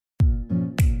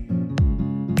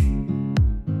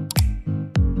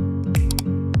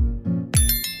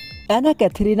Anna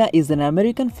Katharina is an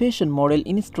American fashion model,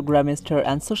 Instagrammer,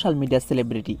 and social media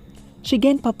celebrity. She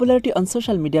gained popularity on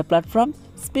social media platforms,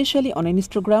 especially on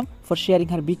Instagram, for sharing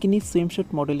her bikini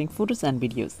swimsuit modeling photos and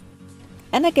videos.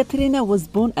 Anna Katharina was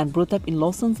born and brought up in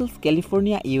Los Angeles,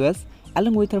 California, US,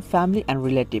 along with her family and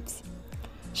relatives.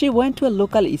 She went to a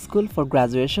local school for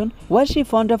graduation, where she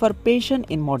found her passion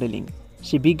in modeling.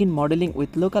 She began modeling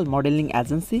with local modeling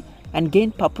agency and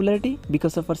gained popularity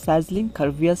because of her sizzling,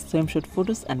 curvious swimsuit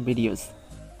photos and videos.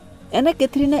 Anna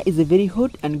Katharina is a very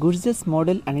hot and gorgeous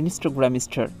model and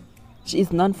Instagrammer. She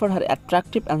is known for her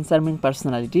attractive and charming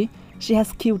personality. She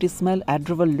has cute smile,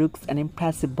 adorable looks, and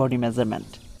impressive body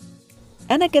measurement.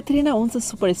 Anna Katharina owns a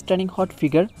super stunning hot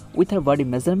figure with her body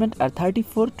measurement at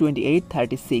 34, 28,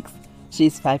 36. She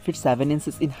is 5 feet 7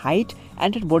 inches in height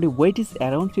and her body weight is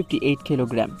around 58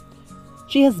 kg.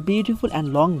 She has beautiful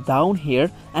and long brown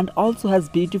hair and also has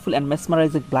beautiful and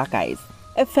mesmerizing black eyes.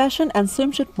 A fashion and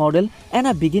swimsuit model,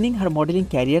 Anna beginning her modeling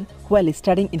career while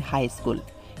studying in high school.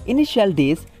 Initial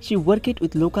days, she worked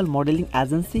with local modeling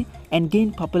agency and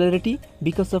gained popularity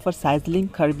because of her sizzling,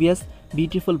 curvious,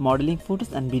 beautiful modeling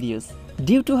photos and videos.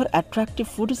 Due to her attractive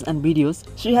photos and videos,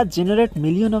 she has generated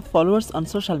millions of followers on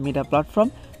social media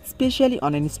platforms, especially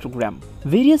on Instagram.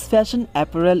 Various fashion,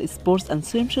 apparel, sports and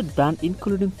swimsuit brands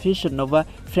including Fashion Nova,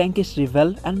 Frankish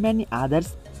Revel and many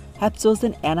others have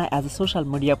chosen Anna as a social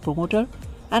media promoter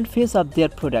and face of their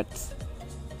products.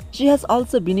 She has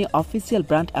also been an official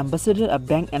brand ambassador of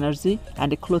Bang Energy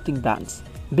and clothing brands.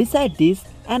 Besides this,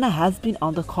 Anna has been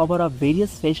on the cover of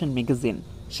various fashion magazines.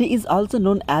 She is also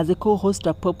known as a co-host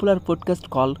of a popular podcast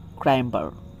called Crime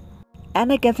Bar.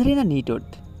 Anna Katharina net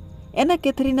worth. Anna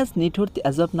Katharina's net worth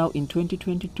as of now in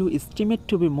 2022 is estimated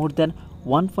to be more than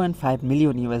 1.5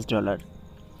 million US.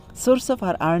 Source of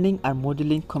her earning are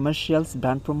modeling, commercials,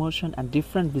 brand promotion and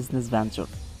different business ventures.